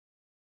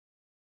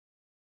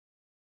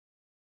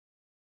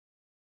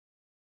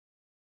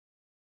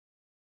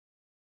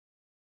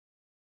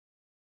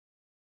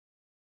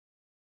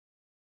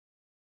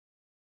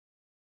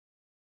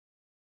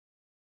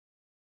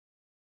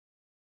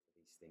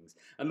these things.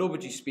 And Lord,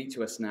 would you speak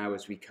to us now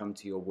as we come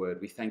to your word?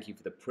 We thank you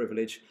for the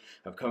privilege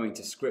of coming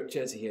to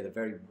Scripture to hear the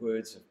very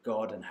words of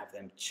God and have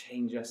them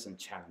change us and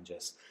challenge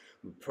us.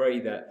 We pray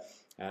that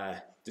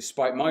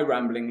despite my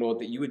rambling, Lord,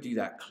 that you would do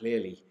that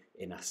clearly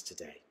in us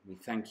today. We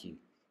thank you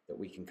that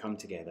we can come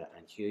together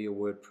and hear your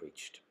word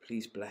preached.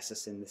 Please bless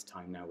us in this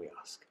time now, we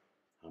ask.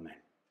 Amen.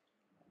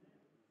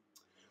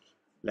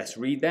 Let's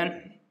read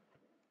then.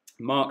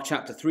 Mark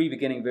chapter 3,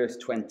 beginning verse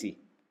 20.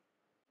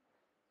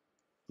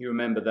 You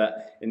remember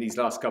that in these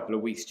last couple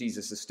of weeks,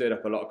 Jesus has stirred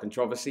up a lot of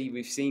controversy,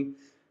 we've seen,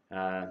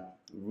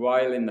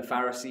 riling the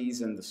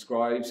Pharisees and the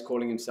scribes,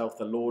 calling himself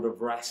the Lord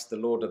of rest, the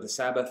Lord of the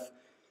Sabbath,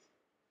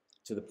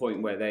 to the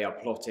point where they are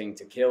plotting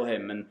to kill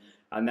him.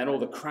 And then all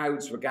the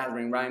crowds were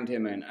gathering around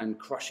him and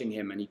crushing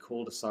him, and he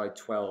called aside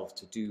 12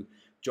 to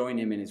join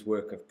him in his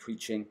work of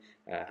preaching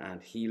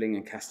and healing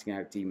and casting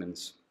out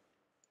demons.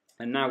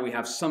 And now we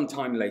have some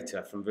time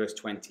later, from verse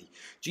 20.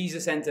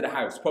 Jesus entered a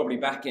house, probably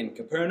back in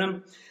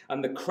Capernaum,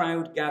 and the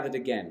crowd gathered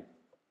again,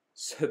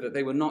 so that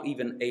they were not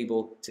even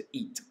able to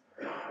eat.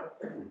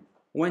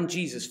 When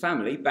Jesus'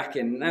 family, back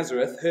in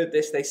Nazareth, heard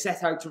this, they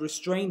set out to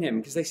restrain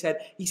him, because they said,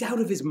 he's out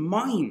of his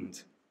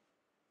mind.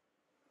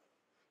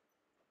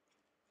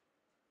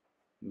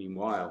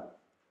 Meanwhile,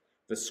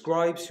 the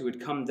scribes who had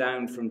come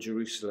down from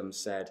Jerusalem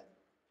said,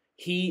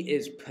 he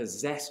is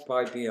possessed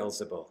by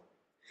Beelzebul,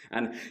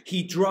 and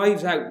he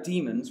drives out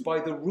demons by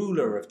the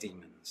ruler of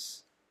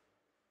demons.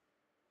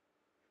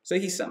 So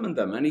he summoned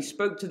them, and he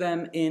spoke to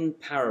them in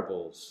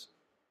parables.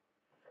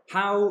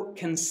 How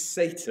can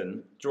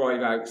Satan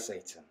drive out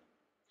Satan?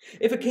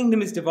 If a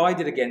kingdom is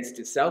divided against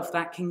itself,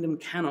 that kingdom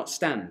cannot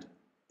stand.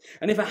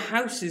 And if a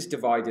house is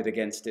divided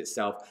against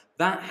itself,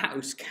 that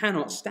house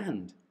cannot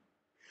stand.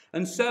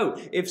 And so,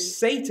 if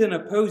Satan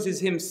opposes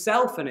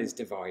himself and is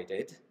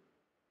divided,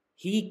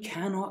 he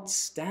cannot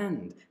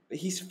stand.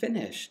 He's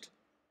finished.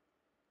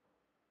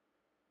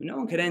 No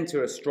one can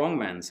enter a strong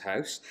man's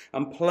house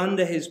and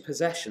plunder his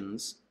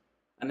possessions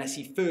unless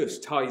he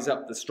first ties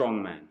up the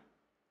strong man.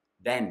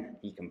 Then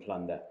he can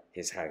plunder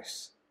his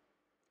house.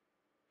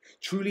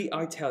 Truly,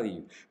 I tell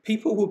you,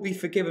 people will be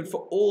forgiven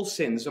for all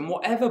sins and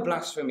whatever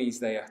blasphemies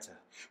they utter.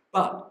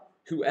 But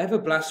whoever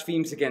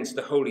blasphemes against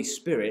the Holy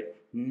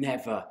Spirit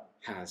never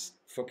has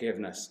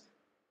forgiveness,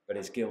 but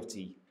is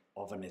guilty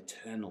of an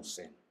eternal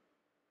sin.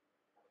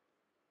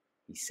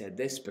 He said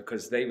this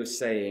because they were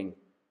saying,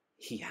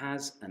 he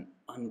has an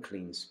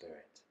unclean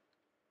spirit.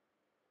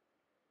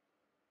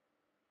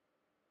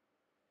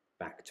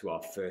 Back to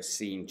our first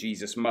scene,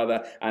 Jesus'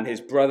 mother and his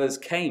brothers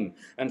came,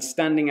 and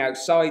standing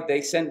outside,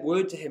 they sent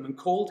word to him and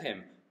called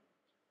him.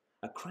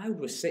 A crowd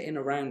was sitting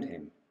around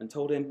him and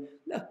told him,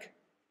 look,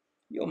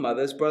 your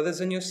mother's brothers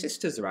and your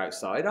sisters are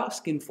outside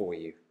asking for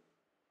you.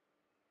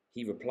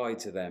 He replied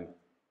to them,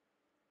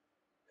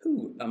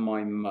 who are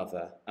my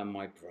mother and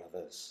my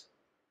brothers?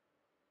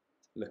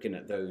 Looking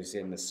at those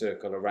in the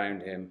circle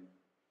around him,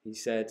 he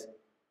said,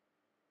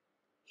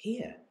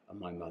 here are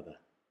my mother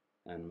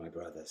and my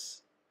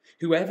brothers.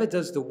 Whoever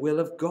does the will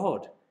of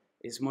God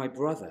is my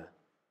brother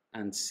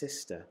and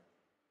sister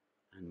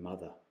and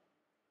mother.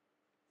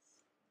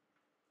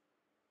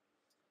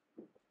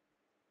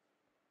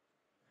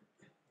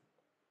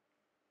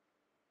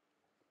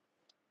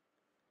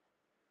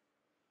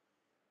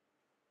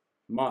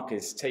 Mark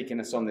is taking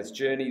us on this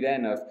journey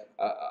then of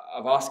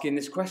asking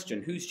this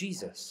question, who's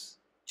Jesus?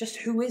 Just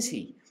who is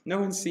he? No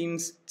one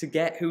seems to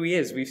get who he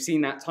is. We've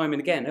seen that time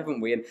and again,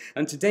 haven't we?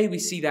 And today we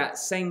see that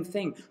same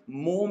thing,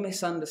 more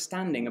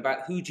misunderstanding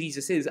about who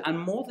Jesus is, and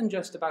more than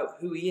just about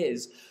who he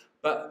is,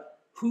 but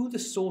who the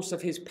source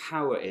of his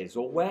power is,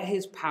 or where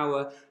his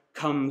power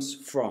comes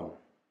from.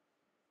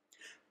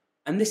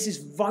 And this is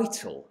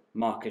vital,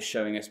 Mark is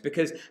showing us,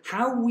 because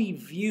how we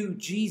view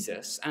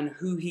Jesus and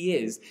who he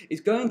is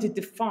going to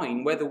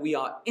define whether we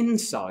are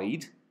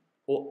inside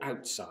or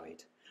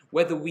outside,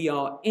 whether we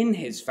are in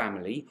his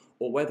family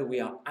or whether we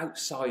are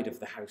outside of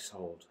the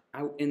household,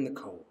 out in the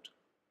cold.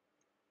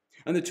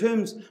 And the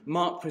terms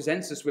Mark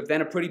presents us with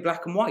then are pretty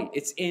black and white.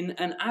 It's in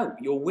and out.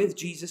 You're with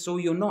Jesus or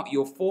you're not.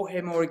 You're for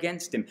him or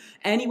against him.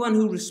 Anyone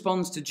who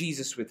responds to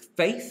Jesus with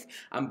faith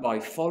and by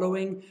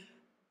following,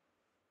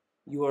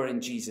 you are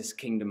in Jesus'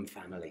 kingdom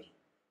family.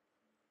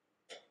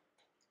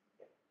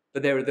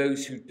 But there are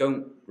those who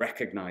don't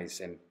recognize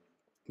him.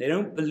 They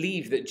don't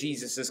believe that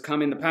Jesus has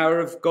come in the power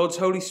of God's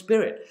Holy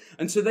Spirit.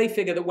 And so they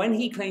figure that when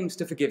he claims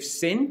to forgive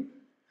sin,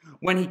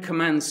 when he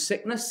commands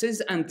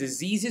sicknesses and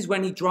diseases,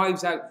 when he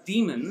drives out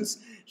demons,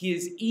 he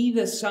is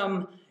either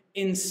some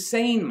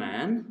insane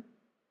man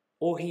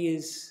or he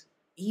is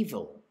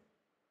evil.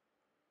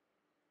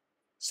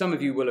 Some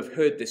of you will have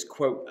heard this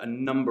quote a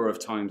number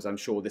of times, I'm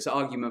sure, this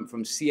argument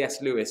from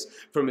C.S. Lewis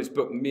from his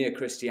book Mere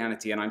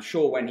Christianity. And I'm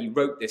sure when he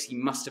wrote this, he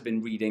must have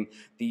been reading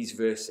these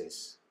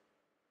verses.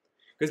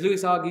 Because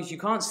Lewis argues you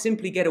can't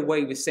simply get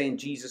away with saying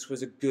Jesus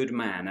was a good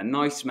man, a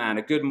nice man,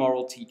 a good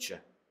moral teacher.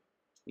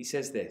 He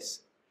says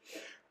this,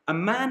 a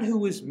man who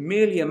was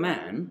merely a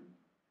man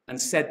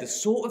and said the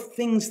sort of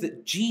things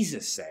that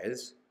Jesus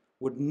says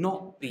would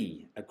not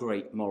be a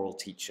great moral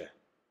teacher.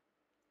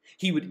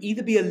 He would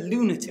either be a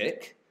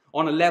lunatic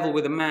on a level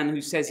with a man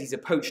who says he's a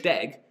poached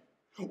egg,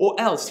 or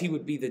else he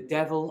would be the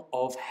devil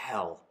of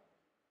hell.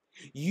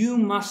 You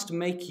must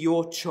make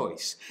your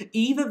choice.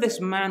 Either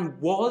this man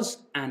was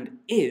and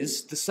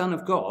is the Son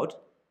of God,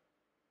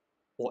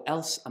 or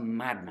else a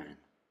madman,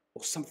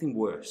 or something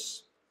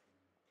worse.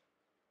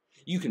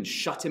 You can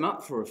shut him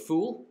up for a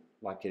fool,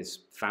 like his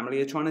family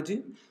are trying to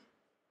do,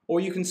 or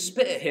you can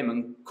spit at him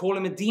and call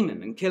him a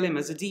demon and kill him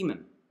as a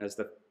demon, as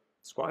the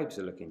scribes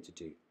are looking to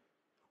do.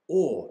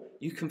 Or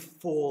you can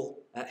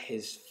fall at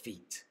his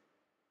feet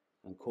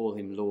and call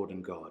him Lord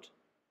and God.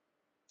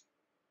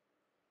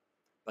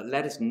 But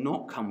let us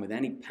not come with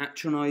any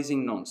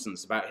patronizing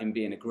nonsense about him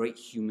being a great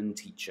human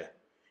teacher.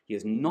 He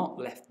has not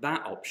left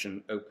that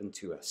option open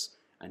to us,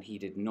 and he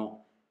did not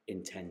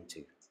intend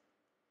to.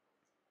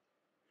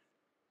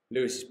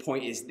 Lewis's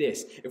point is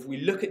this: if we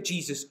look at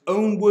Jesus'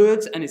 own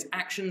words and his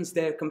actions,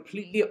 they're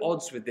completely at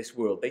odds with this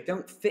world. They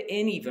don't fit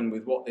in even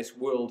with what this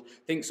world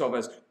thinks of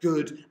as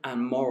good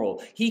and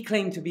moral. He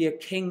claimed to be a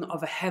king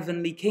of a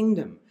heavenly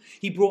kingdom.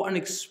 He brought an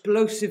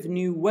explosive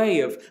new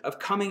way of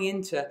coming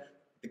into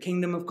the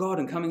kingdom of God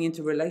and coming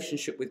into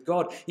relationship with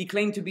God. He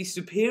claimed to be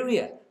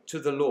superior to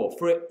the law,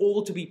 for it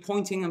all to be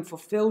pointing and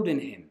fulfilled in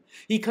him.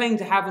 He claimed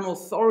to have an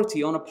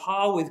authority on a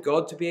par with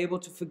God to be able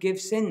to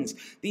forgive sins.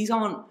 These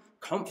aren't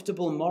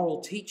comfortable moral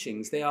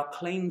teachings, they are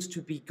claims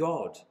to be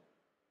God.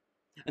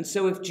 And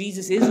so if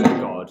Jesus isn't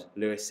God,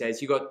 Lewis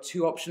says, you've got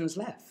two options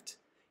left.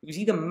 He was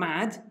either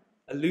mad,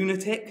 a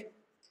lunatic,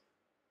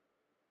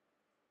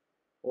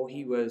 or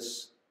he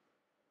was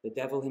the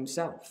devil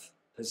himself,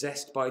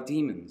 possessed by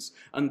demons,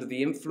 under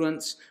the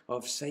influence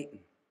of Satan.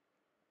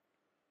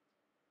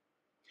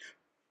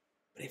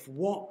 But if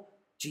what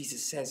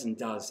Jesus says and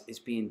does is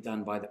being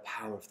done by the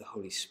power of the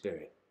Holy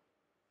Spirit,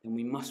 then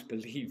we must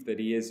believe that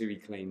he is who he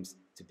claims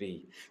to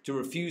be. To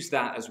refuse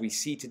that, as we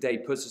see today,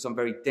 puts us on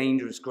very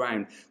dangerous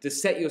ground. To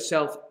set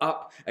yourself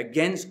up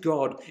against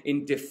God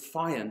in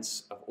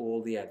defiance of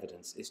all the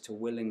evidence is to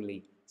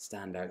willingly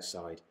stand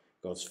outside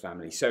God's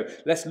family. So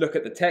let's look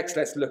at the text.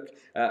 Let's look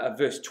at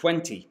verse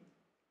 20.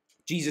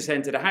 Jesus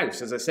entered a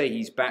house. As I say,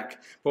 he's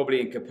back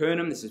probably in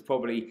Capernaum. This is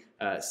probably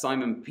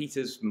Simon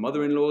Peter's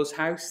mother-in-law's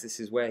house. This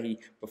is where he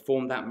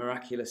performed that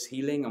miraculous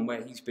healing and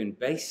where he's been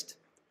based.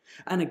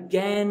 And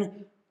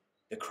again,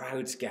 the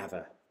crowds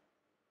gather.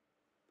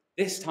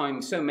 This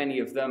time, so many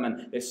of them,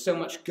 and there's so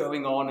much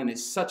going on, and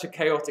it's such a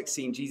chaotic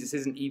scene, Jesus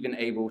isn't even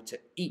able to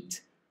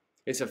eat.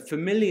 It's a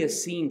familiar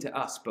scene to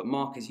us, but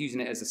Mark is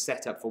using it as a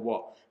setup for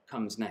what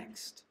comes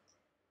next.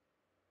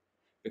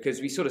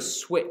 Because we sort of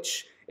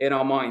switch in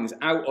our minds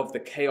out of the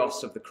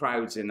chaos of the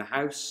crowds in the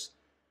house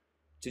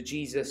to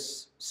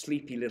Jesus'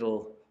 sleepy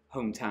little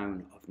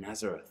hometown of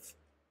Nazareth.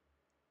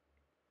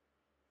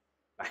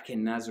 Back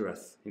in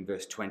Nazareth, in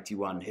verse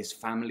 21, his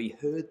family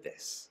heard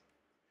this.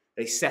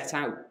 They set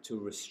out to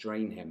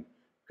restrain him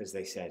because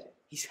they said,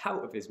 he's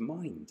out of his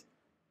mind.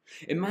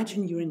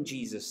 Imagine you're in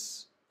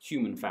Jesus'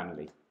 human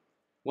family,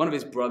 one of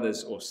his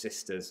brothers or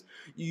sisters.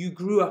 You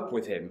grew up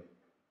with him.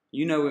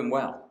 You know him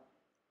well.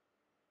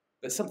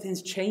 But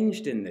something's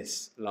changed in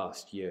this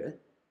last year.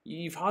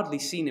 You've hardly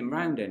seen him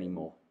round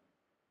anymore.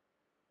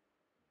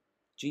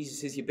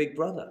 Jesus is your big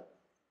brother.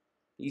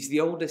 He's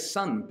the oldest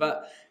son,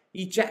 but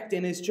he jacked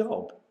in his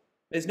job.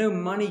 There's no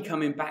money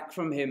coming back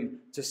from him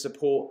to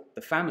support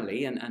the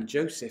family, and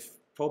Joseph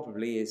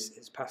probably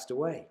has passed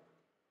away.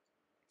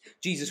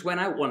 Jesus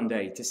went out one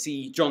day to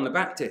see John the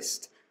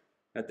Baptist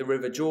at the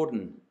River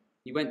Jordan.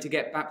 He went to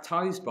get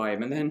baptized by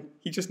him, and then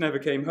he just never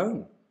came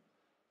home.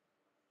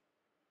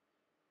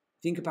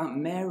 Think about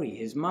Mary,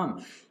 his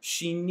mum.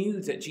 She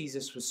knew that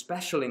Jesus was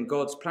special in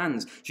God's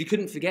plans. She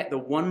couldn't forget the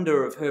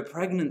wonder of her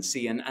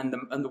pregnancy and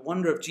the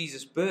wonder of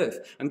Jesus'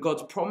 birth and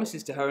God's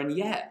promises to her, and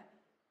yet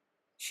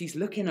she's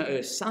looking at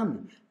her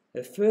son,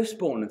 her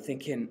firstborn, and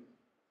thinking,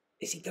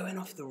 is he going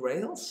off the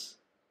rails?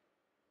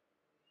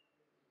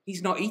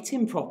 He's not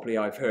eating properly,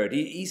 I've heard.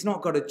 He's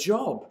not got a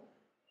job.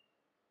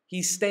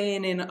 He's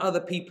staying in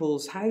other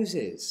people's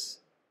houses.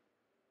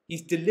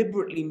 He's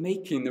deliberately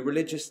making the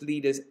religious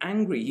leaders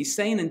angry. He's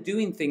saying and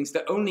doing things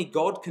that only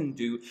God can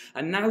do,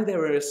 and now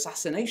there are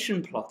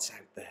assassination plots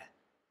out there.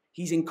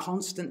 He's in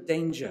constant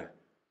danger.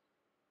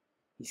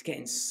 He's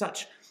getting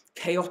such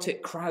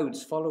chaotic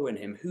crowds following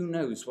him. Who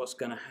knows what's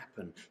going to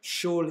happen?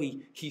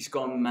 Surely he's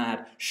gone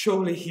mad.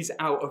 Surely he's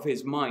out of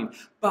his mind.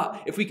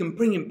 But if we can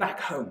bring him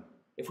back home,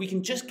 if we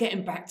can just get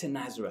him back to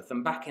Nazareth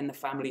and back in the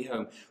family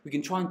home, we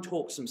can try and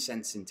talk some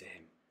sense into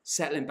him,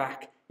 settle him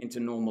back into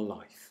normal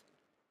life.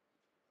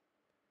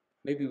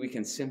 Maybe we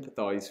can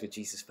sympathize with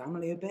Jesus'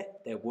 family a bit.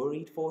 They're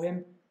worried for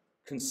him,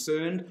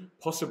 concerned,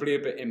 possibly a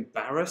bit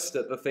embarrassed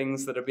at the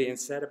things that are being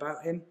said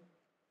about him.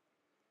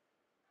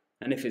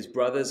 And if his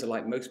brothers are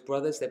like most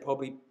brothers, they're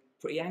probably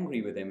pretty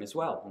angry with him as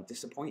well and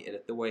disappointed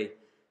at the way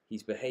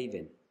he's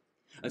behaving.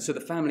 And so the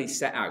family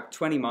set out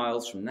 20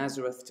 miles from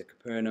Nazareth to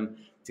Capernaum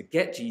to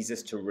get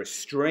Jesus, to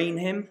restrain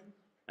him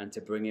and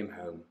to bring him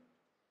home.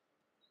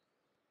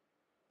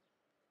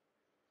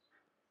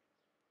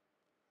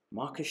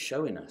 Mark is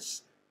showing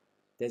us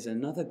there's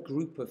another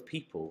group of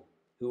people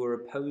who are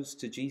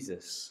opposed to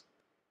Jesus.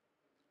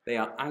 They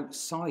are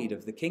outside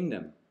of the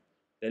kingdom.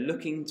 They're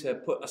looking to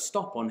put a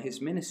stop on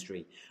his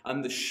ministry.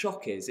 And the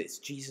shock is it's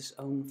Jesus'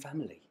 own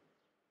family.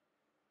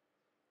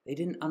 They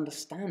didn't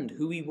understand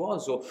who he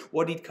was or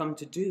what he'd come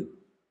to do.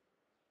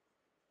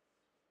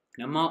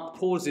 Now, Mark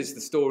pauses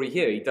the story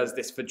here. He does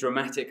this for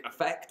dramatic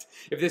effect.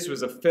 If this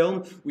was a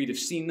film, we'd have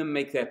seen them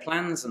make their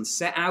plans and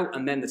set out,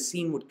 and then the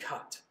scene would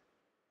cut.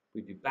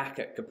 We'd be back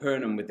at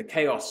Capernaum with the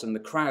chaos and the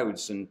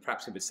crowds, and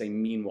perhaps it would say,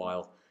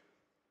 meanwhile.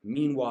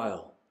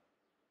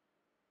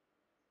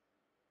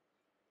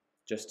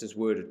 Just as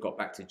word had got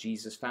back to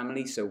Jesus'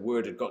 family, so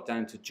word had got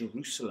down to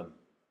Jerusalem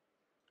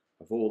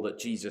of all that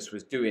Jesus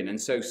was doing.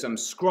 And so some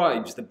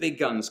scribes, the big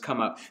guns,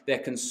 come up. They're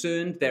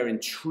concerned, they're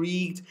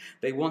intrigued.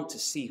 They want to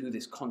see who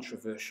this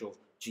controversial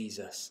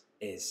Jesus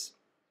is.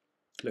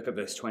 Look at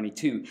verse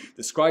 22.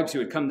 The scribes who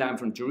had come down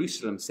from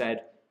Jerusalem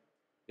said,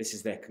 this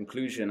is their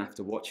conclusion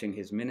after watching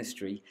his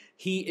ministry,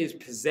 he is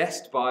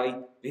possessed by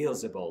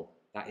Beelzebul,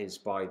 that is,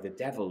 by the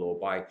devil or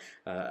by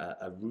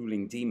a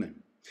ruling demon.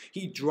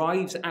 He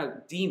drives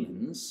out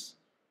demons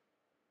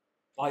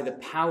by the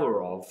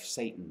power of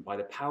Satan, by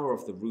the power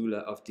of the ruler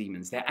of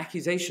demons. Their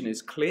accusation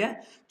is clear.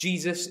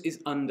 Jesus is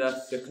under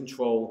the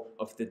control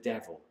of the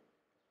devil.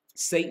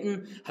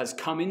 Satan has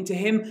come into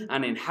him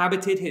and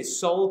inhabited his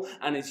soul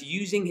and is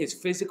using his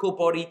physical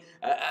body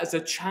as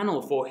a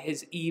channel for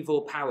his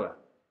evil power.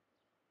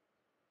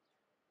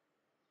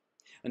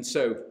 And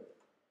so,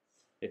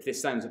 if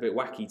this sounds a bit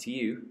wacky to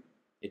you,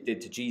 it did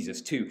to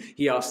Jesus too.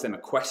 He asked them a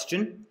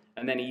question,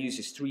 and then he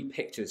uses 3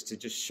 pictures to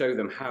just show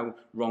them how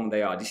wrong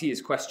they are. Do you see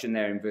his question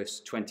there in verse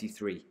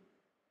 23?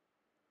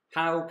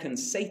 How can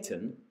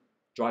Satan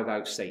drive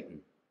out Satan?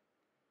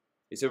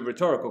 It's a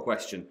rhetorical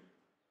question.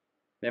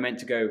 They're meant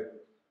to go,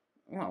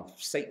 well,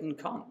 Satan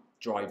can't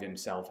drive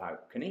himself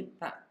out, can he?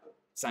 That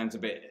sounds a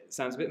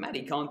bit mad.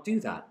 He can't do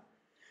that.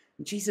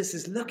 And Jesus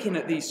is looking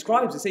at these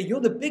scribes and saying, you're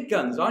the big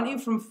guns, aren't you,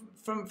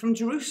 from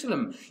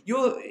Jerusalem?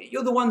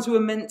 You're the ones who are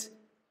meant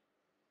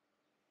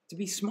to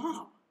be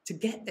smart, to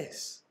get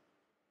this.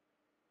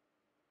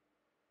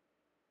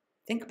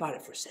 Think about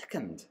it for a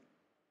second.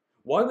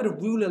 Why would a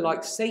ruler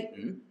like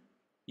Satan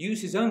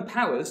use his own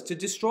powers to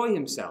destroy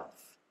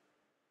himself?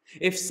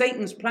 If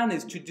Satan's plan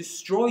is to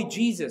destroy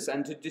Jesus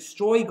and to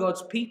destroy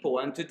God's people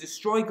and to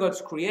destroy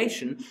God's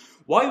creation,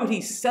 why would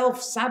he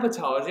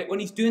self-sabotage it when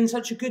he's doing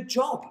such a good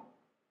job?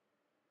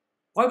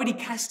 Why would he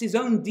cast his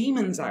own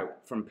demons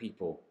out from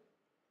people?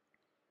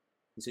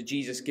 And so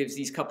Jesus gives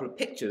these couple of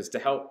pictures to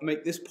help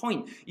make this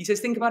point. He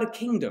says, think about a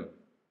kingdom.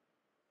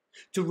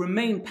 To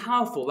remain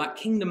powerful, that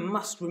kingdom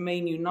must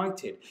remain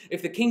united.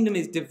 If the kingdom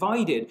is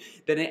divided,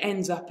 then it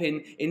ends up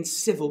in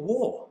civil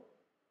war.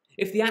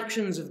 If the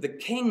actions of the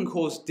king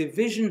cause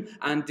division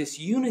and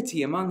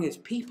disunity among his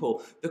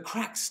people, the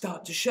cracks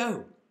start to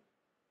show.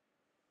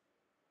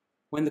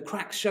 When the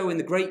cracks show in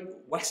the Great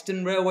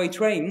Western Railway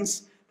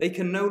trains, they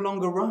can no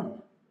longer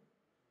run.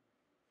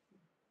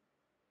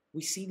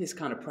 We see this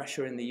kind of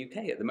pressure in the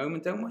UK at the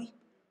moment, don't we?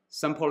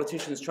 Some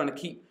politicians trying to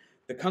keep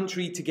the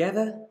country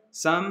together,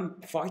 some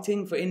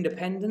fighting for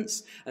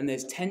independence, and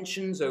there's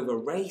tensions over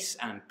race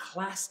and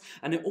class,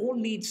 and it all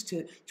leads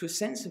to a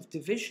sense of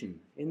division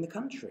in the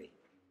country.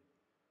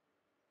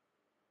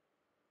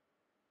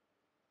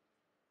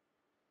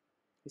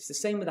 It's the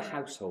same with a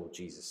household,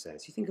 Jesus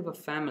says. You think of a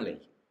family.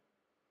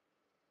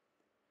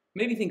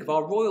 Maybe think of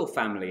our royal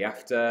family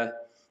after,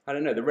 I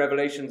don't know, the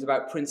revelations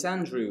about Prince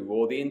Andrew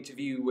or the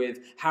interview with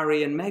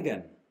Harry and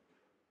Meghan.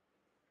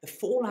 The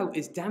fallout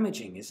is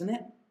damaging, isn't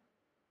it?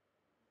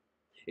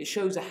 It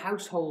shows a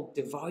household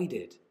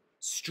divided,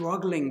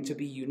 struggling to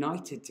be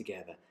united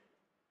together.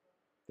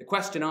 The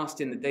question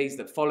asked in the days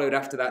that followed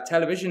after that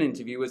television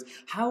interview was,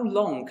 how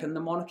long can the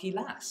monarchy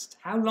last?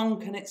 How long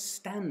can it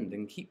stand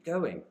and keep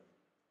going?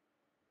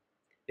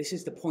 This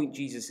is the point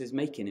Jesus is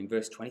making in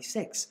verse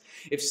 26.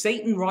 If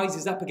Satan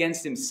rises up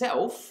against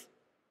himself,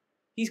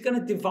 he's going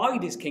to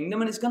divide his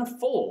kingdom and it's going to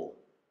fall.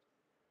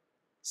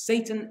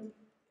 Satan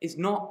is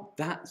not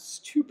that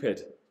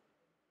stupid.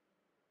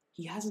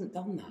 He hasn't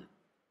done that.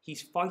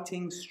 He's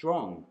fighting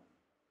strong.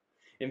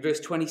 In verse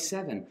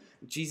 27,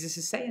 Jesus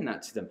is saying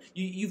that to them.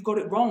 You've got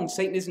it wrong.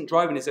 Satan isn't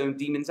driving his own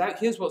demons out.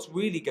 Here's what's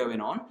really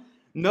going on.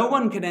 No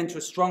one can enter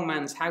a strong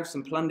man's house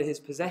and plunder his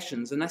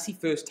possessions unless he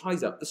first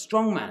ties up the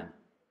strong man.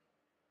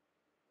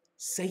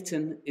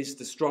 Satan is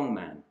the strong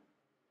man.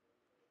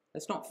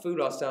 Let's not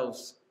fool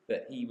ourselves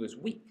that he was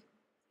weak.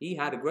 He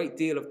had a great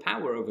deal of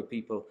power over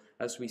people,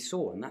 as we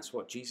saw, and that's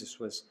what Jesus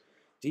was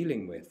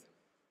dealing with.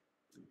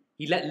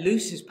 He let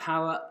loose his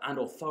power and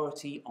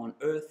authority on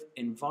earth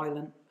in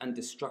violent and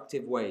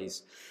destructive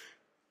ways.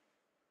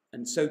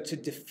 And so to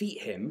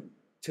defeat him,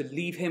 to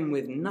leave him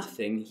with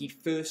nothing, he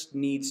first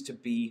needs to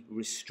be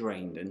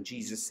restrained. And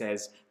Jesus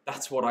says,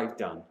 that's what I've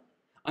done.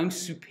 I'm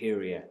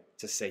superior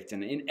to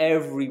Satan. In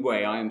every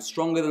way, I am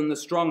stronger than the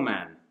strong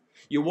man.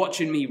 You're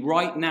watching me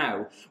right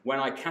now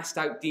when I cast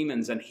out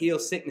demons and heal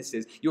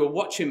sicknesses. You're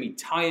watching me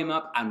tie him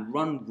up and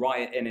run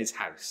riot in his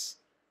house.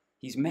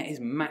 He's met his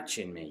match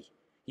in me.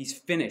 He's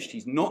finished.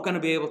 He's not going to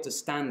be able to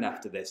stand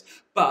after this.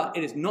 But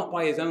it is not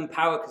by his own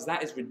power, because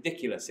that is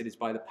ridiculous. It is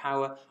by the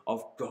power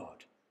of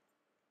God.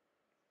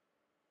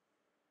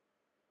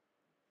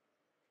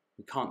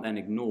 We can't then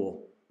ignore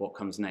what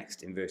comes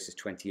next in verses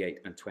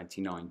 28 and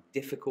 29.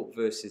 Difficult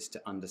verses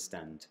to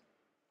understand.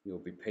 You'll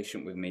be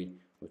patient with me.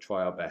 We'll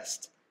try our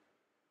best.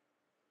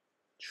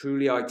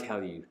 Truly I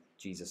tell you,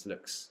 Jesus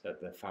looks at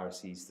the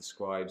Pharisees, the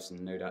scribes,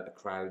 and no doubt the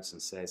crowds, and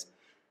says,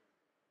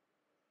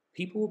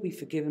 people will be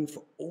forgiven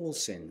for all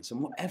sins and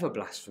whatever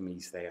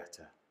blasphemies they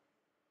utter.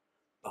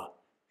 But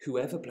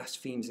whoever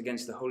blasphemes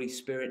against the Holy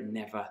Spirit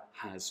never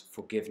has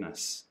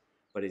forgiveness,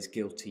 but is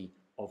guilty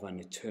of an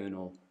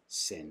eternal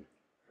sin.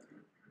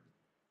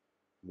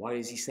 Why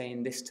is he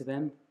saying this to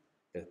them?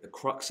 The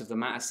crux of the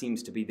matter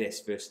seems to be this,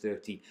 verse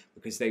 30,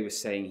 because they were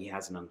saying he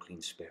has an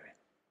unclean spirit.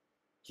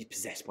 He's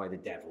possessed by the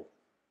devil.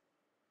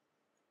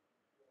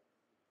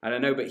 I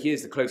don't know, but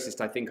here's the closest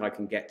I think I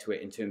can get to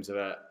it in terms of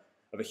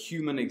a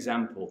human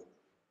example.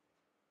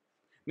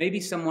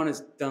 Maybe someone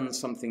has done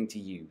something to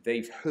you.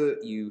 They've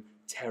hurt you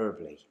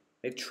terribly.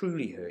 They've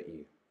truly hurt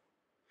you.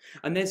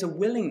 And there's a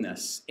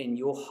willingness in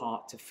your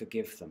heart to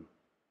forgive them.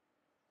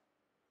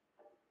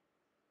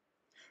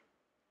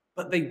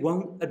 But they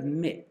won't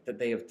admit that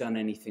they have done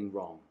anything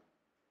wrong.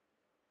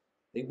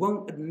 They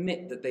won't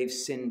admit that they've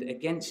sinned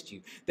against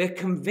you. They're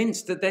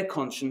convinced that their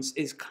conscience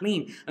is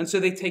clean. And so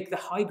they take the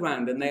high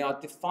ground and they are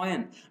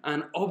defiant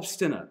and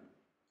obstinate.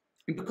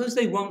 And because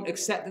they won't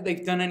accept that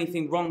they've done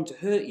anything wrong to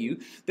hurt you,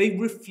 they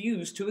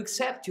refuse to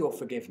accept your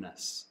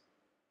forgiveness.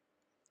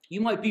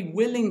 You might be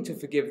willing to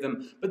forgive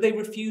them, but they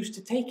refuse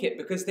to take it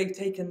because they've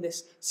taken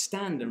this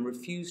stand and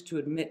refuse to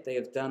admit they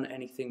have done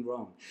anything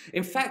wrong.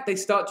 In fact, they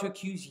start to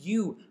accuse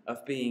you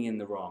of being in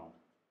the wrong.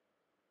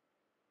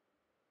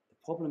 The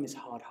problem is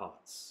hard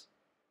hearts.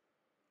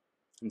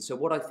 And so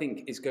what I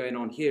think is going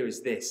on here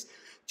is this.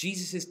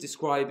 Jesus is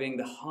describing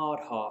the hard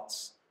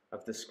hearts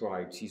of the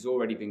scribes. He's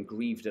already been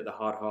grieved at the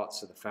hard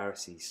hearts of the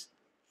Pharisees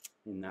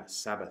in that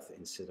Sabbath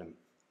incident.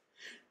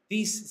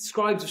 These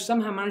scribes have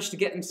somehow managed to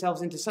get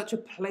themselves into such a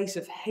place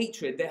of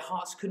hatred, their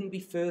hearts couldn't be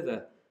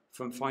further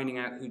from finding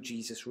out who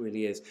Jesus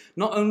really is.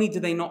 Not only do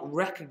they not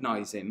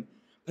recognize him,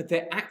 but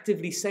they're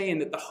actively saying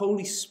that the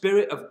Holy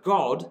Spirit of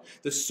God,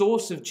 the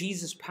source of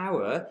Jesus'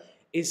 power,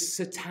 is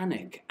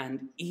satanic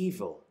and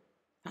evil.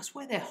 That's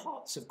where their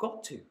hearts have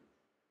got to.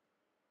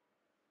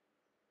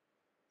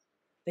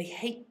 They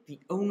hate the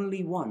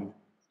only one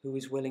who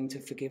is willing to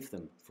forgive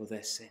them for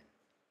their sin.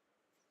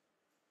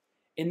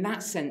 In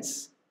that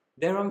sense,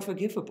 they're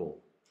unforgivable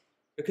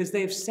because they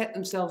have set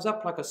themselves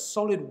up like a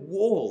solid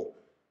wall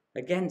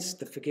against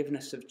the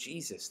forgiveness of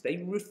Jesus.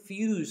 They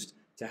refused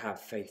to have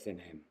faith in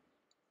him.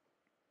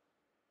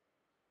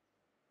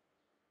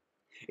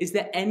 Is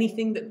there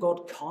anything that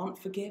God can't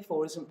forgive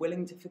or isn't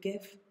willing to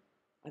forgive?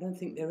 I don't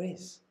think there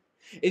is.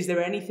 Is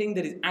there anything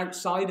that is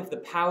outside of the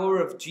power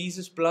of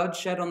Jesus' blood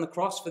shed on the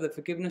cross for the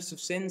forgiveness of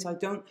sins? I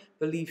don't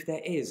believe there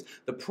is.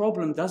 The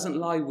problem doesn't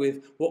lie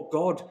with what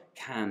God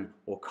can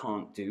or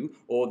can't do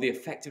or the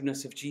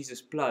effectiveness of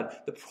Jesus' blood.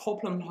 The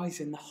problem lies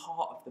in the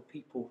heart of the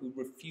people who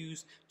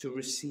refuse to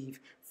receive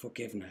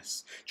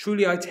forgiveness.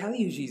 Truly, I tell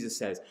you, Jesus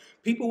says,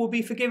 people will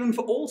be forgiven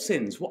for all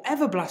sins,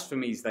 whatever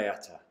blasphemies they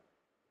utter.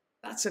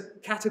 That's a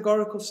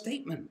categorical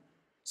statement.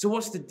 So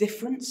what's the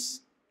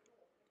difference?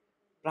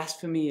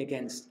 Blasphemy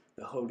against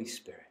the Holy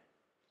Spirit.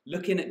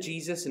 Looking at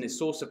Jesus and his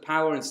source of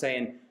power and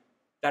saying,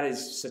 that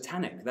is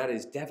satanic, that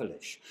is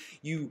devilish.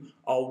 You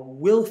are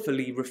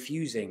willfully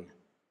refusing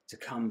to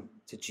come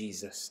to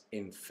Jesus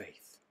in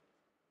faith.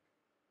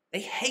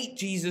 They hate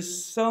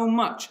Jesus so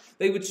much,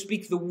 they would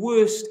speak the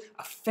worst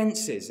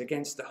offenses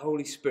against the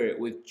Holy Spirit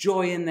with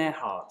joy in their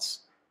hearts.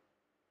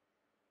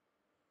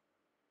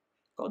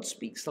 God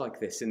speaks like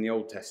this in the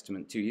Old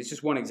Testament too. Here's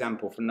just one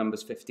example from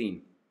Numbers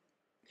 15.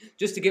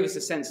 Just to give us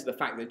a sense of the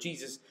fact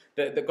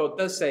that God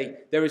does say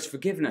there is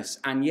forgiveness,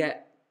 and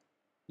yet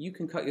you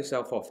can cut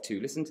yourself off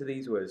too. Listen to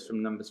these words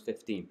from Numbers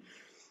 15.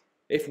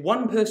 If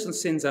one person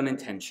sins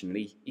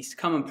unintentionally, he's to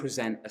come and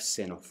present a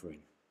sin offering.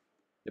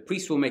 The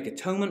priest will make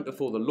atonement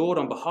before the Lord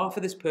on behalf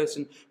of this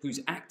person who's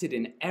acted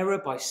in error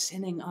by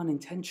sinning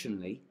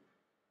unintentionally,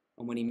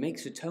 and when he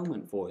makes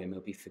atonement for him,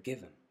 he'll be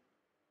forgiven.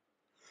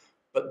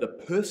 But the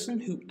person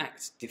who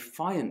acts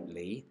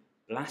defiantly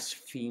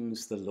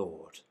blasphemes the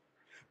Lord.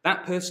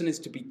 That person is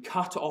to be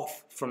cut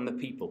off from the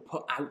people,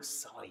 put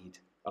outside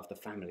of the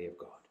family of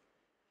God.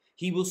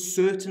 He will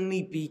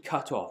certainly be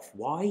cut off.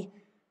 Why?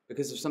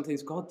 Because of something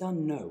that's God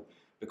done? No.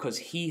 Because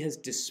he has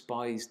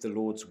despised the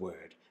Lord's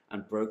word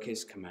and broke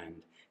his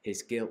command.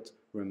 His guilt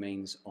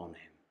remains on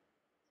him.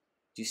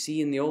 Do you see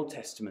in the Old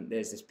Testament,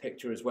 there's this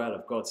picture as well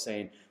of God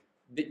saying,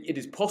 that it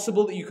is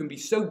possible that you can be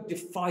so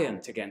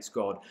defiant against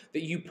God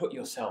that you put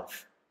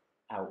yourself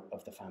out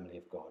of the family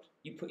of God.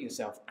 You put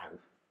yourself out.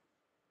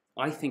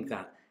 I think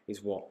that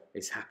is what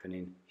is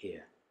happening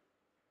here.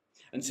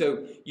 And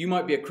so you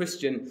might be a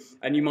Christian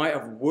and you might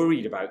have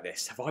worried about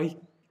this. Have I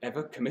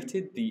ever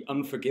committed the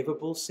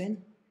unforgivable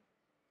sin?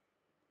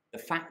 The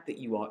fact that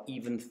you are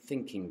even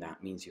thinking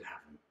that means you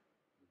haven't.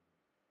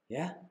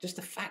 Yeah? Just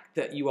the fact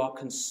that you are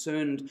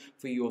concerned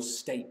for your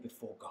state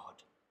before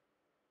God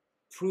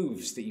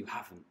proves that you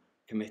haven't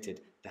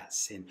committed that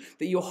sin.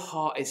 That your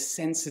heart is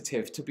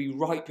sensitive to be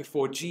right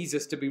before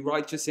Jesus, to be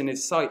righteous in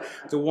his sight,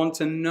 to want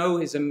to know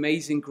his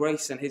amazing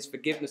grace and his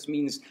forgiveness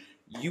means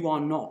you are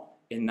not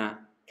in that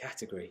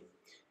category.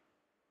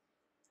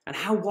 And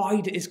how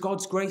wide is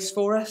God's grace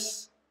for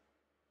us?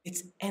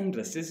 It's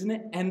endless, isn't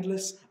it?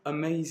 Endless,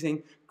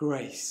 amazing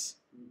grace.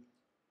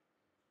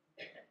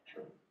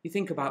 You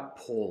think about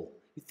Paul.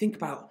 You think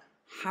about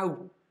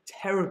how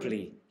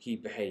terribly he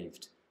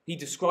behaved. He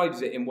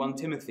describes it in 1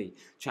 Timothy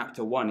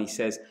chapter 1. He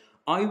says,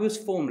 I was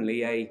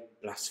formerly a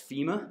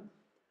blasphemer,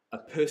 a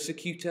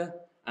persecutor,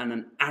 and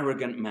an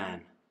arrogant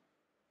man.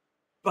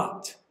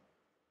 But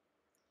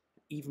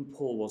even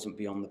Paul wasn't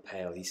beyond the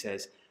pale. He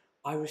says,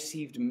 I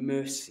received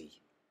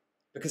mercy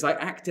because I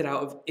acted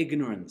out of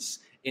ignorance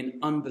in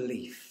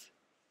unbelief.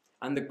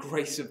 And the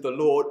grace of the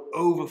Lord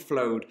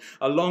overflowed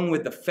along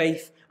with the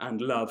faith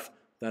and love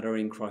that are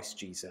in Christ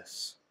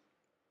Jesus.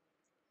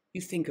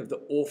 You think of the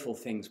awful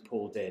things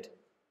Paul did.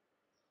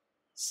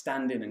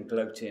 Standing and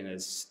gloating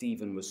as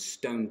Stephen was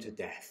stoned to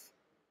death.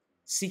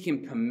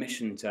 Seeking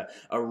permission to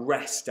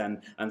arrest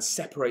and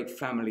separate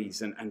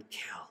families and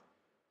kill.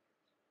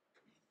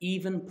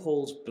 Even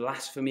Paul's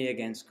blasphemy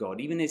against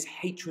God, even his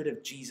hatred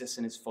of Jesus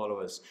and his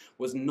followers,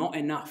 was not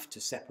enough to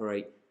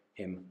separate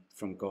him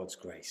from God's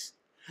grace.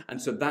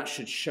 And so that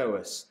should show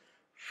us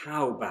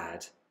how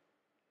bad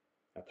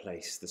a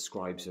place the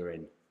scribes are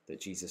in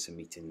that Jesus are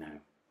meeting now.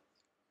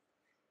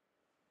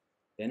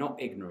 They're not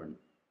ignorant,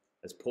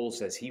 as Paul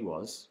says he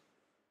was.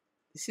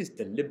 This is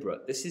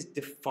deliberate. This is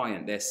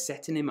defiant. They're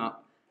setting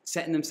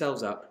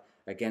themselves up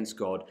against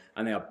God,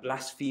 and they are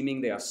blaspheming,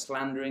 they are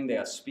slandering, they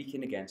are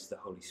speaking against the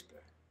Holy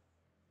Spirit.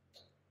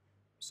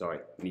 Sorry,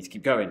 we need to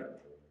keep going.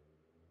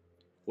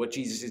 What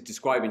Jesus is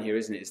describing here,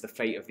 isn't it, is the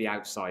fate of the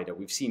outsider.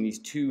 We've seen these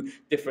two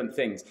different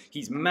things.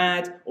 He's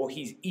mad or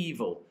he's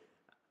evil.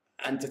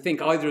 And to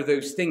think either of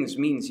those things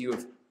means you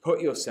have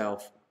put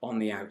yourself on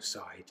the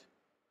outside.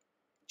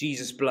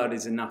 Jesus' blood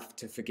is enough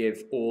to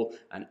forgive all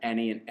and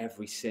any and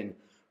every sin,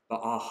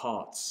 but our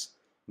hearts,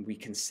 we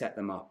can set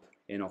them up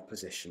in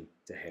opposition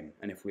to him.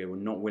 And if we are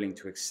not willing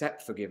to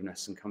accept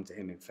forgiveness and come to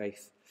him in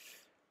faith,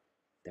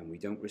 then we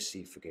don't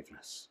receive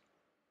forgiveness.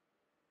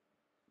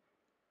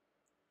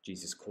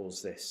 Jesus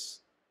calls this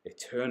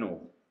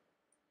eternal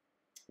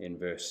in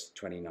verse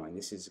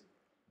 29.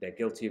 They're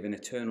guilty of an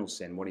eternal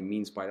sin. What he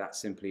means by that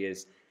simply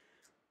is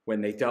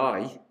when they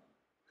die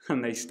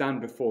and they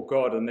stand before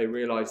God and they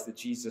realize that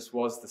Jesus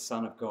was the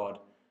Son of God,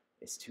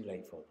 it's too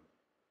late for them.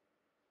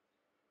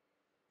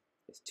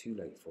 It's too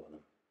late for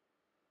them.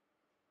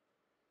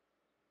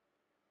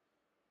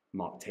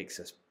 Mark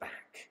takes us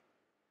back.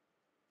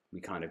 We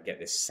kind of get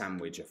this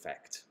sandwich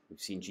effect. We've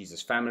seen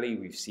Jesus' family,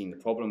 we've seen the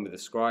problem with the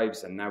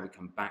scribes, and now we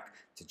come back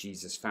to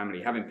Jesus' family.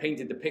 Having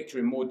painted the picture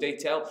in more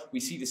detail, we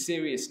see the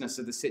seriousness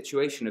of the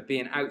situation of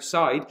being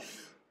outside.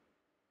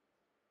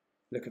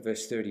 Look at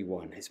verse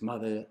 31. His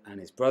mother and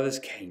his brothers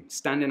came.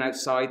 Standing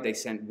outside, they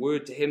sent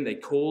word to him, they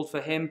called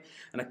for him,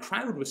 and a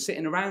crowd was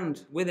sitting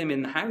around with him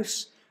in the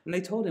house, and they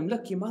told him,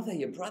 look, your mother,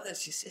 your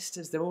brothers, your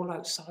sisters, they're all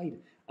outside,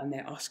 and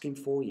they're asking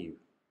for you.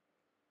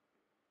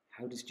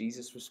 How does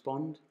Jesus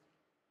respond?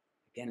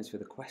 Again, it's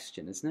with a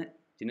question, isn't it?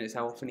 Do you notice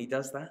how often he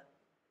does that?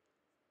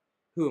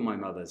 Who are my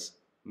mothers,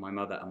 my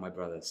mother and my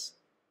brothers?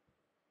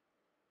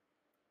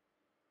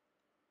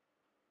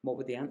 What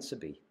would the answer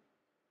be?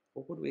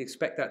 What would we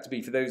expect that to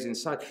be for those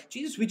inside?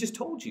 Jesus, we just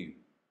told you.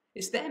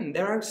 It's them.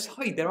 They're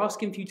outside. They're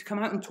asking for you to come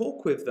out and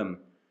talk with them.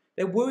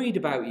 They're worried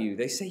about you.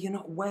 They say you're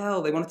not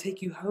well. They want to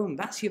take you home.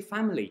 That's your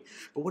family.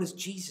 But what does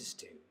Jesus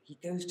do? He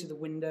goes to the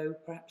window,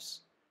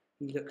 perhaps.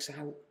 He looks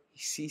out. He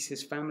sees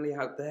his family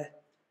out there.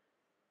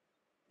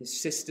 His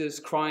sisters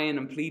crying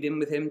and pleading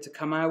with him to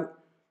come out.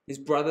 His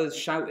brothers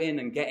shouting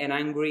and getting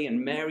angry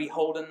and Mary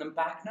holding them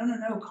back.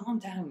 No, calm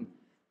down.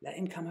 Let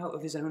him come out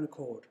of his own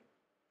accord.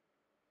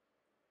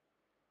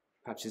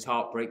 Perhaps his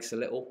heart breaks a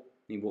little.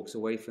 He walks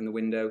away from the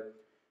window,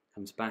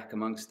 comes back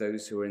amongst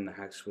those who are in the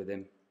house with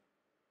him.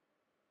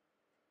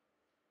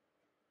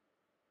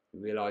 He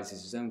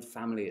realizes his own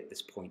family at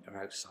this point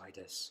are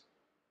outsiders.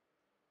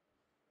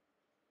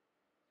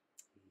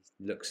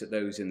 He looks at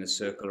those in the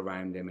circle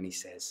around him and he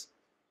says,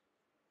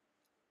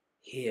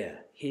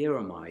 Here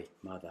are my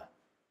mother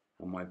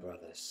and my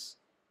brothers.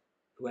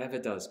 Whoever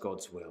does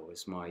God's will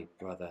is my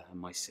brother and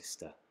my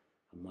sister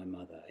and my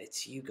mother.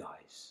 It's you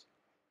guys.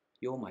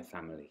 You're my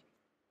family.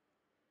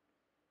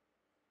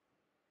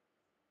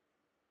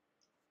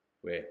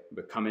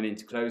 We're coming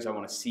into close. I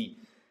want to see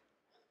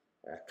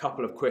a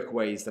couple of quick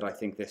ways that I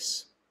think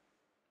this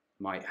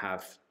might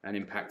have an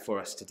impact for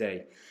us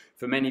today.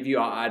 For many of you,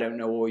 I don't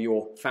know all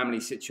your family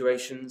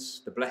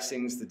situations, the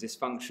blessings, the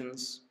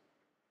dysfunctions.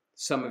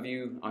 Some of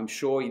you, I'm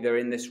sure, either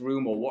in this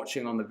room or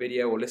watching on the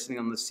video or listening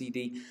on the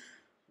CD,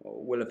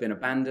 will have been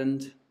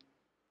abandoned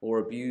or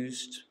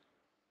abused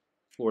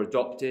or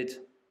adopted.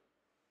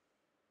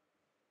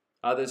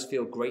 Others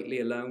feel greatly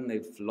alone.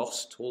 They've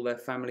lost all their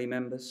family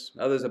members.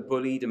 Others are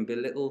bullied and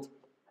belittled.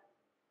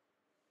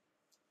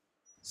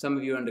 Some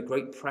of you are under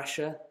great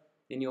pressure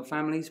in your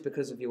families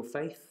because of your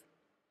faith.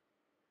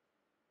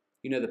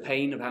 You know the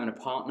pain of having a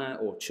partner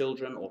or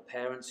children or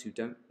parents who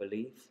don't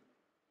believe.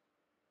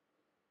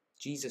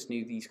 Jesus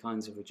knew these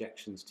kinds of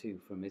rejections too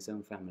from his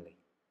own family.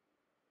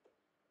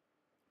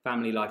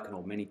 Family life can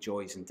hold many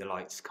joys and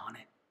delights, can't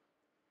it?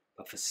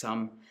 But for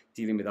some,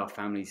 dealing with our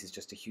families is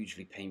just a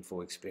hugely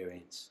painful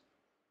experience.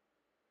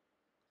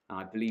 And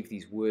I believe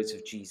these words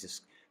of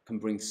Jesus can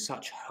bring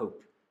such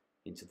hope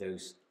into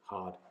those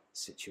hard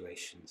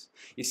situations.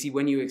 You see,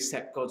 when you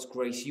accept God's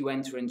grace, you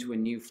enter into a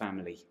new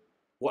family.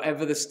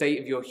 Whatever the state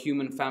of your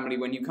human family,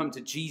 when you come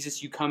to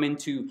Jesus, you come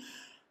into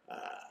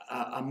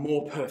a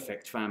more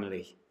perfect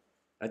family,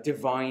 a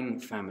divine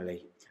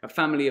family, a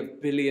family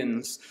of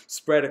billions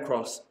spread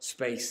across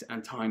space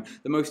and time,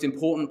 the most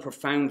important,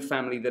 profound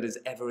family that has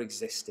ever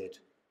existed.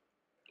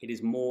 It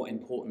is more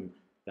important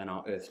than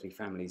our earthly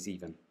families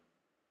even.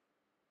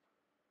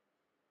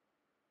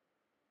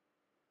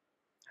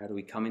 How do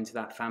we come into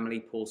that family?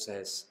 Paul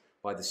says,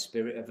 by the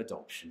Spirit of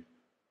adoption.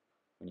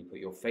 When you put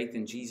your faith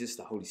in Jesus,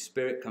 the Holy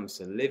Spirit comes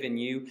to live in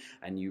you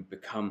and you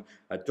become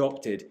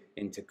adopted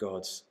into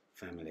God's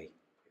family.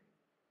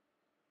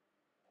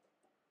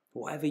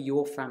 Whatever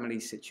your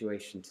family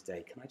situation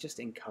today, can I just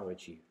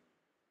encourage you?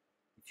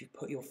 If you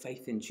put your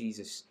faith in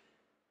Jesus,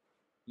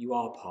 you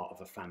are part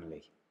of a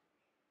family.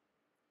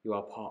 You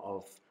are part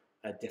of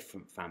a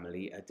different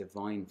family, a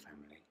divine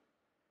family.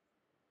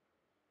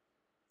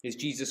 Is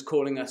Jesus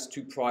calling us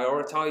to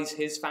prioritize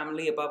his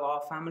family above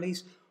our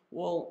families?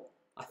 Well,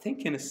 I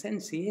think in a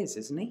sense he is,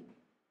 isn't he?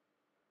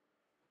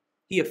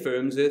 He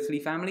affirms earthly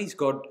families.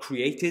 God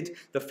created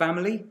the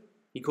family.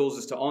 He calls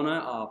us to honor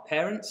our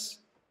parents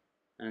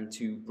and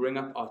to bring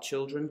up our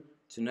children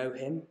to know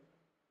him.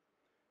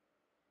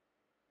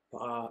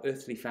 But our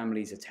earthly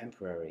families are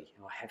temporary.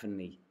 Our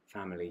heavenly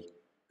family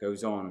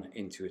goes on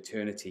into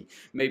eternity.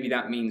 Maybe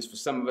that means for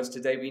some of us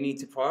today we need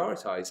to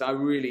prioritize. I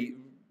really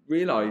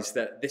realize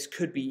that this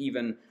could be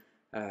even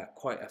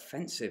quite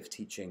offensive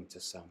teaching to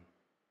some.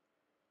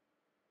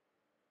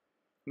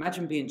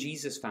 Imagine being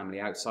Jesus' family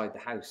outside the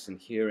house and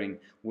hearing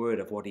word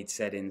of what he'd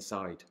said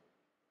inside.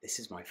 This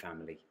is my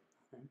family.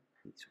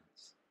 These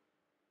ones.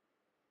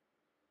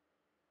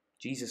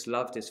 Jesus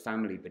loved his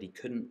family, but he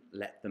couldn't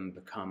let them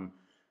become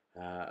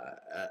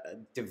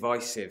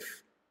divisive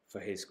for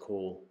his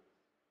call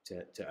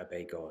to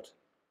obey God.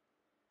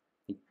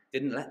 He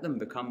didn't let them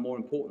become more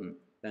important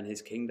than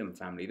his kingdom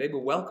family. They were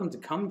welcome to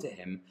come to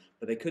him,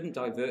 but they couldn't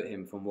divert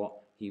him from what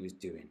he was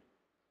doing.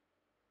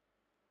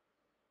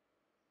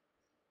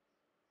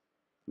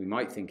 We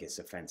might think it's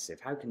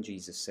offensive. How can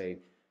Jesus say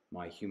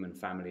my human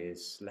family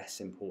is less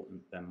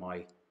important than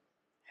my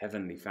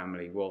heavenly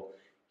family? Well,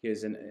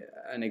 here's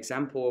an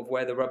example of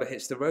where the rubber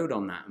hits the road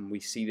on that. And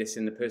we see this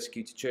in the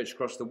persecuted church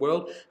across the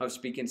world. I was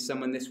speaking to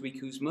someone this week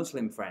whose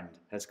Muslim friend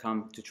has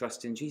come to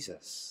trust in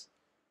Jesus.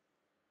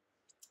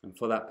 And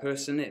for that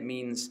person, it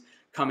means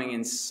coming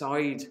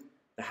inside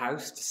the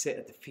house to sit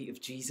at the feet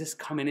of Jesus,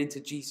 coming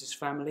into Jesus'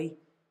 family.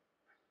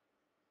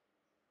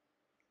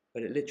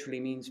 But it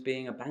literally means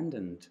being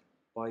abandoned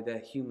by their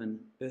human,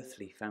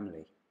 earthly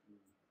family.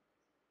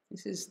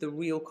 This is the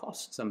real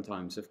cost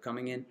sometimes of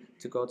coming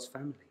into God's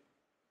family.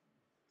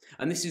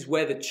 And this is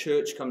where the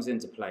church comes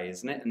into play,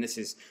 isn't it? And this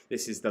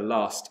is the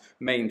last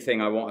main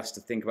thing I want us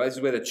to think about. This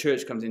is where the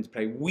church comes into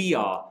play. We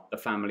are the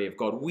family of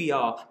God. We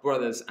are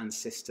brothers and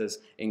sisters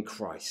in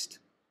Christ.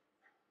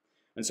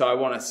 And so I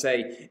want to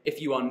say, if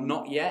you are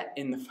not yet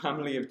in the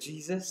family of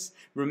Jesus,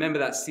 remember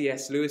that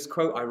C.S. Lewis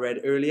quote I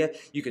read earlier.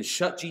 You can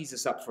shut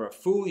Jesus up for a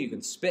fool, you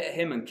can spit at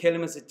him and kill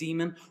him as a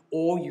demon,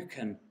 or you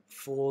can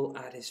fall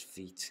at his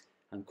feet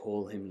and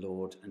call him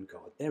Lord and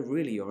God. They're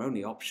really your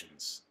only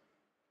options.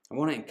 I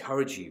want to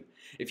encourage you,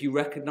 if you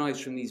recognize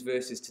from these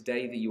verses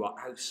today that you are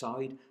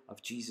outside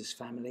of Jesus'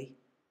 family,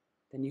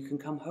 then you can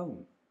come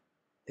home.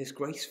 There's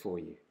grace for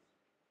you.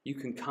 You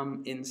can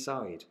come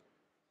inside.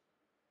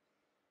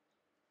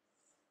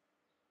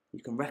 You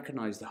can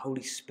recognize the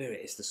Holy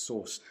Spirit is the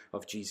source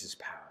of Jesus'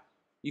 power.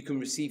 You can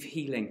receive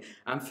healing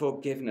and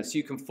forgiveness.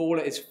 You can fall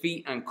at his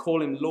feet and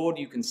call him Lord.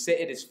 You can sit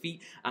at his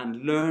feet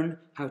and learn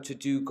how to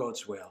do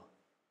God's will.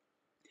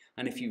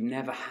 And if you've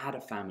never had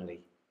a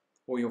family,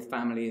 or your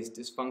family is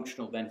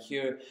dysfunctional, then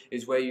here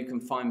is where you can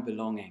find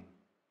belonging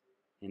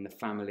in the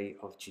family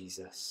of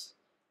Jesus.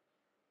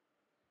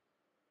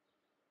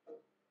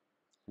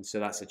 And so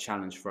that's a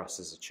challenge for us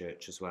as a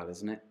church as well,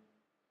 isn't it?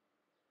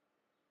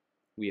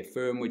 We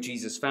affirm we're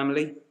Jesus'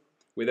 family.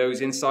 We're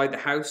those inside the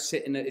house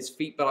sitting at his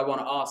feet. But I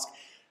want to ask,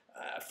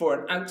 for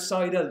an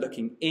outsider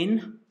looking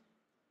in,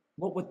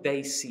 what would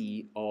they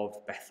see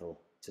of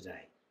Bethel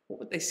today? What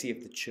would they see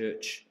of the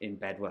church in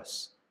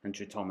Bedwas and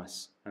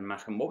Trethomas and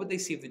Mackham? What would they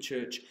see of the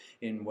church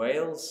in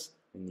Wales,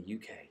 in the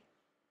UK?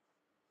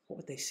 What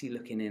would they see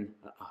looking in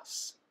at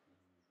us?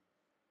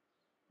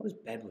 What does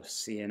Bedwas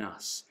see in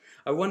us?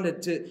 I wonder,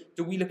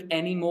 do we look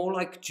any more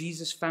like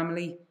Jesus'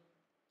 family?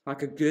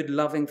 Like a good,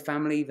 loving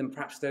family than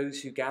perhaps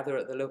those who gather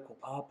at the local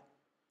pub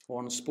or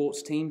on a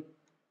sports team?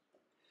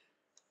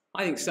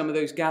 I think some of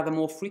those gather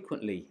more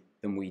frequently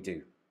than we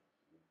do.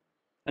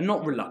 And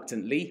not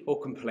reluctantly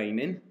or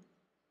complaining,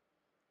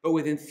 but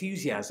with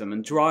enthusiasm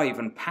and drive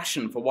and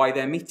passion for why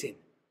they're meeting.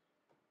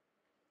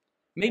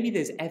 Maybe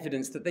there's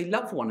evidence that they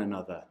love one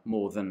another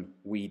more than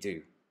we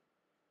do.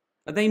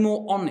 Are they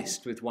more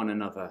honest with one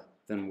another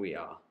than we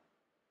are?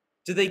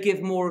 Do they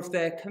give more of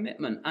their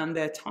commitment and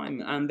their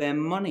time and their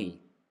money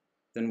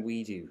than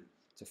we do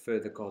to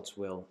further God's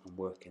will and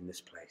work in this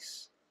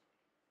place?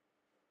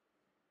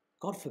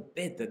 God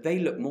forbid that they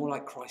look more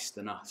like Christ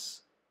than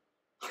us.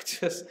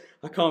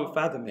 I can't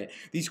fathom it.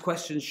 These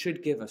questions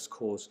should give us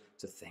cause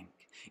to think.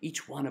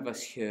 Each one of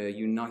us here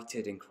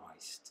united in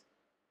Christ,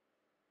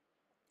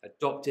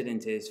 adopted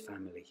into his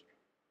family.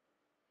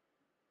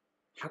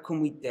 How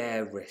can we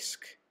dare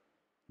risk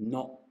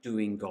not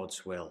doing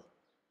God's will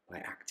by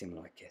acting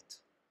like it?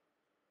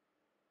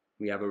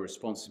 We have a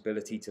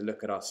responsibility to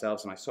look at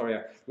ourselves. And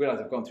I realize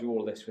I've gone through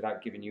all this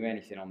without giving you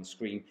anything on the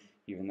screen,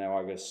 even though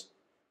I was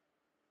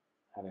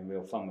having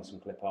real fun with some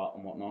clip art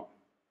and whatnot.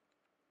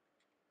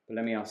 But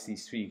let me ask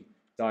these 3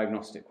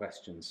 diagnostic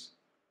questions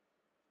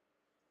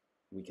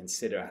we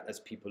consider as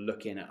people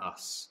looking at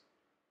us.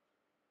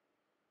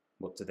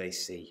 What do they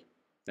see?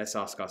 Let's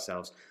ask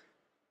ourselves,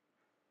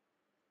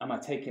 am I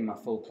taking my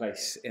full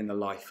place in the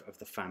life of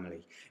the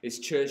family? Is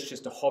church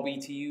just a hobby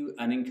to you,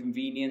 an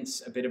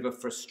inconvenience, a bit of a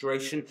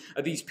frustration?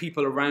 Are these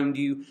people around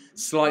you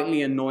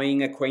slightly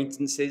annoying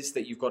acquaintances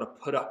that you've got to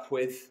put up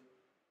with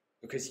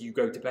because you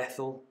go to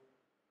Bethel?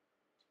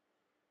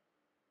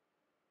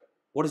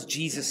 What does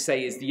Jesus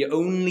say is the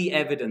only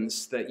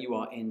evidence that you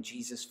are in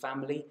Jesus'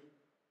 family?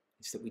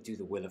 Is that we do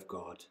the will of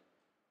God.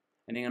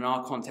 And in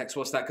our context,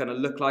 what's that going to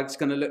look like? It's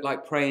going to look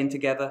like praying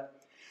together,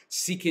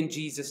 seeking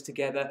Jesus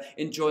together,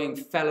 enjoying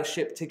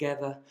fellowship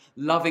together,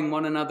 loving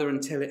one another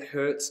until it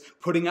hurts,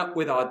 putting up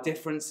with our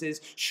differences,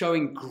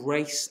 showing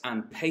grace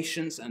and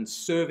patience and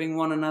serving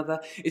one another.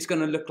 It's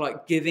going to look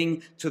like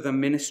giving to the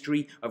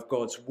ministry of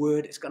God's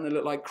word. It's going to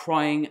look like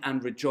crying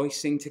and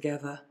rejoicing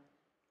together.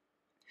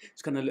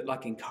 It's going to look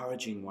like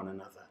encouraging one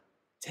another,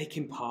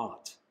 taking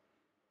part,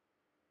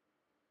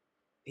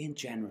 being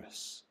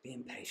generous,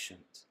 being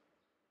patient,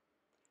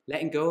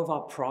 letting go of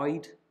our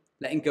pride,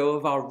 letting go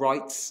of our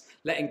rights,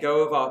 letting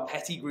go of our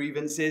petty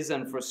grievances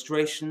and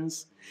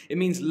frustrations. It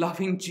means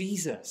loving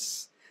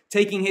Jesus,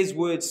 taking his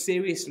words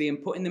seriously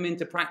and putting them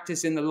into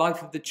practice in the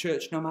life of the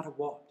church no matter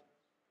what.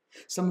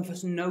 Some of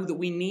us know that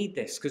we need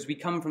this because we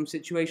come from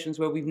situations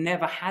where we've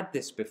never had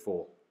this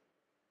before.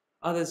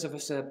 Others of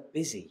us are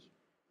busy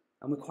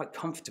and we're quite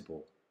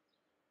comfortable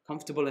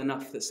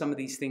enough that some of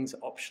these things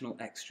are optional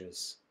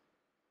extras.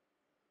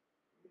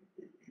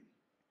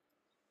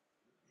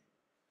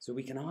 So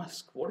we can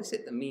ask, what is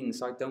it that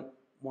means I don't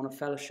want to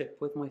fellowship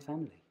with my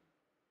family?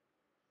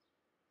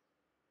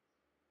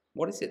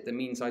 What is it that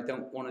means I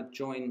don't want to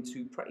join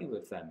to pray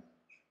with them?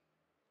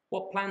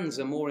 What plans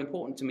are more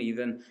important to me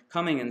than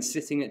coming and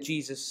sitting at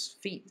Jesus'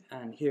 feet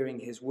and hearing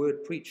his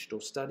word preached or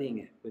studying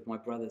it with my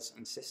brothers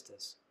and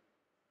sisters?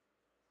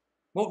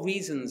 What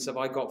reasons have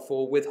I got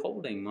for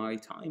withholding my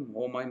time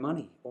or my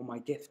money or my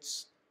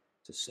gifts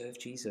to serve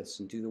Jesus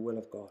and do the will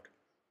of God?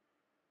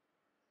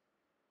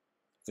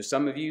 For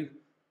some of you,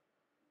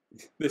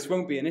 this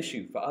won't be an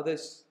issue. For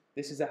others,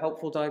 this is a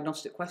helpful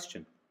diagnostic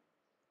question.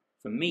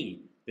 For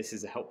me, this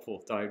is a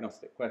helpful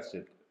diagnostic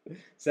question.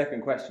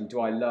 Second question,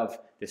 do I love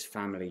this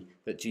family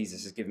that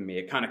Jesus has given me?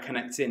 It kind of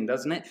connects in,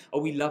 doesn't it? Are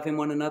we loving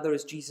one another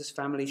as Jesus'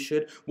 family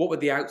should? What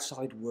would the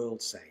outside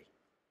world say?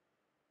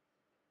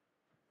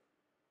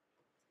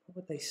 What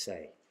would they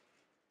say?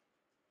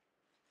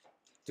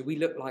 Do we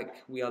look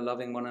like we are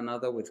loving one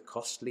another with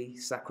costly,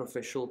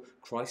 sacrificial,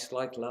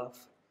 Christ-like love?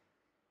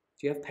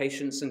 Do you have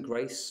patience and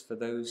grace for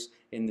those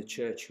in the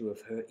church who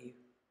have hurt you?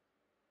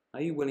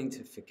 Are you willing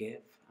to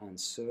forgive and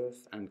serve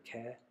and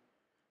care?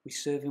 We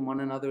serving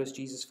one another as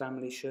Jesus'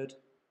 family should?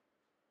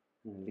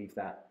 I'm going to leave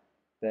that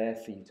there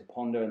for you to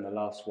ponder. And the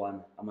last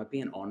one, am I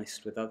being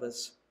honest with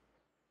others?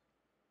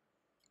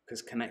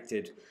 Because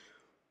connected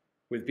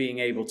with being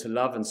able to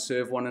love and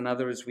serve one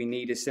another as we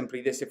need is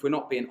simply this: if we're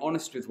not being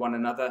honest with one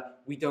another,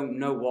 we don't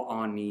know what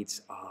our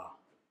needs are.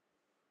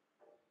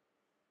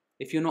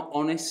 If you're not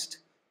honest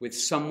with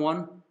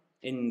someone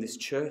in this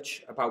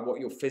church about what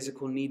your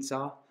physical needs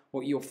are,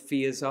 what your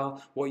fears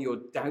are, what your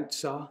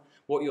doubts are,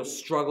 what your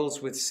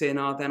struggles with sin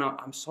are, then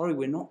I'm sorry,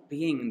 we're not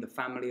being the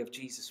family of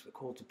Jesus we're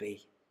called to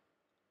be.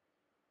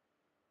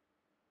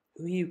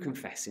 Who are you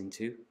confessing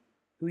to?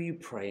 Who are you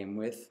praying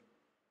with?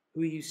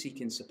 Who are you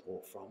seeking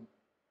support from?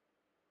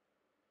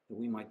 That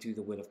we might do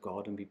the will of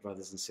God and be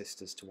brothers and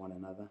sisters to one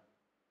another.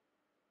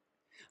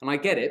 And I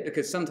get it,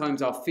 because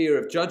sometimes our fear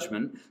of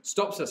judgment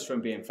stops us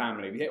from being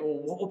family. We get, well,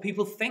 what will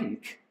people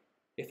think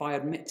if I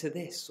admit to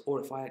this or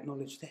if I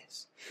acknowledge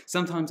this?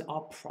 Sometimes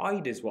our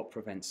pride is what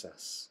prevents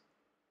us.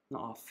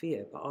 Not our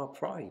fear, but our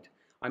pride.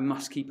 I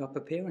must keep up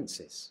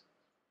appearances.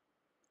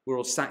 We're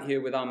all sat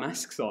here with our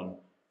masks on.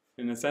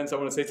 In a sense, I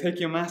want to say, take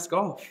your mask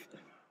off.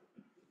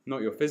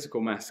 Not your physical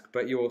mask,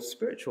 but your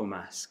spiritual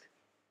mask.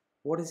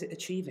 What is it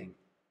achieving?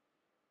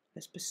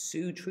 Let's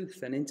pursue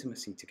truth and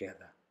intimacy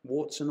together,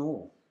 warts and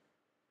all.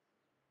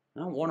 I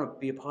don't want to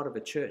be a part of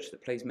a church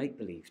that plays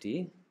make-believe, do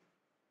you?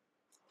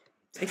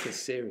 Take it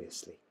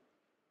seriously.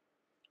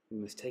 We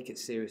must take it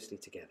seriously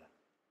together.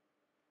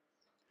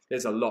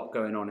 There's a lot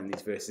going on in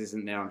these verses,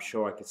 isn't there? I'm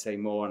sure I could say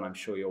more, and I'm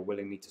sure you're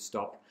willing me to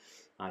stop.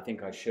 I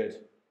think I should.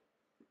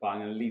 But I'm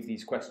going to leave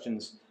these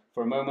questions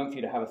for a moment for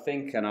you to have a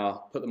think, and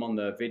I'll put them on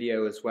the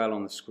video as well,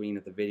 on the screen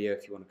of the video,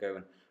 if you want to go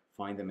and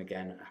find them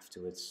again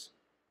afterwards.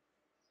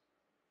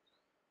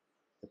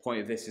 The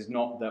point of this is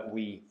not that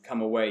we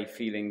come away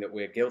feeling that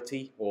we're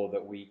guilty or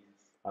that we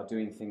are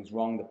doing things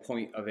wrong. The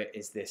point of it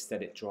is this,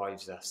 that it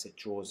drives us. It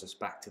draws us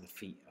back to the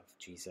feet of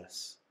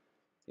Jesus.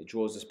 It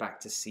draws us back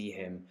to see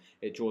him.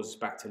 It draws us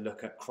back to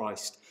look at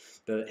Christ,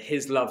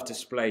 his love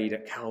displayed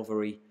at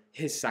Calvary,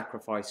 his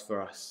sacrifice for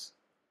us,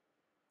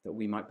 that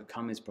we might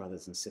become his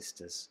brothers and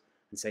sisters,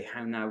 and say,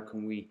 how now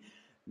can we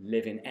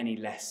live in any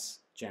less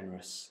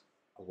generous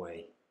a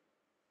way?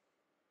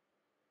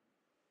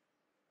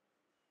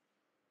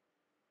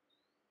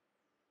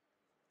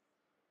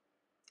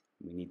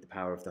 We need the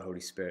power of the Holy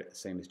Spirit, the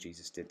same as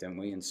Jesus did, don't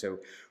we? And so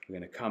we're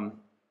going to come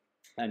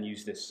and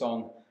use this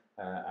song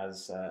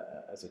as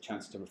a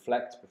chance to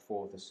reflect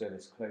before the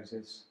service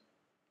closes.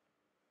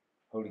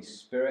 Holy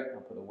Spirit,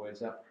 I'll put the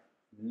words up.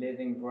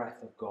 Living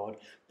breath of God,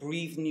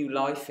 breathe new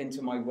life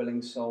into my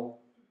willing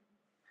soul.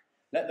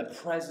 Let the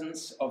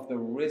presence of the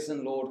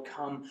risen Lord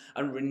come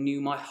and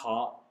renew my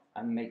heart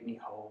and make me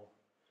whole.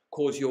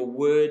 Cause your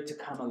word to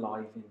come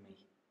alive in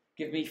me.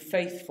 Give me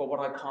faith for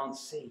what I can't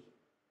see.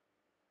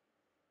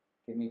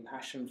 Give me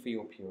passion for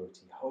your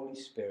purity. Holy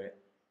Spirit,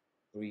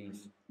 breathe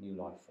new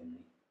life in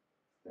me.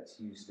 Let's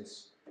use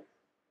this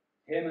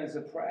hymn as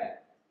a prayer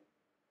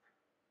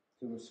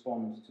to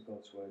respond to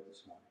God's word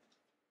this morning.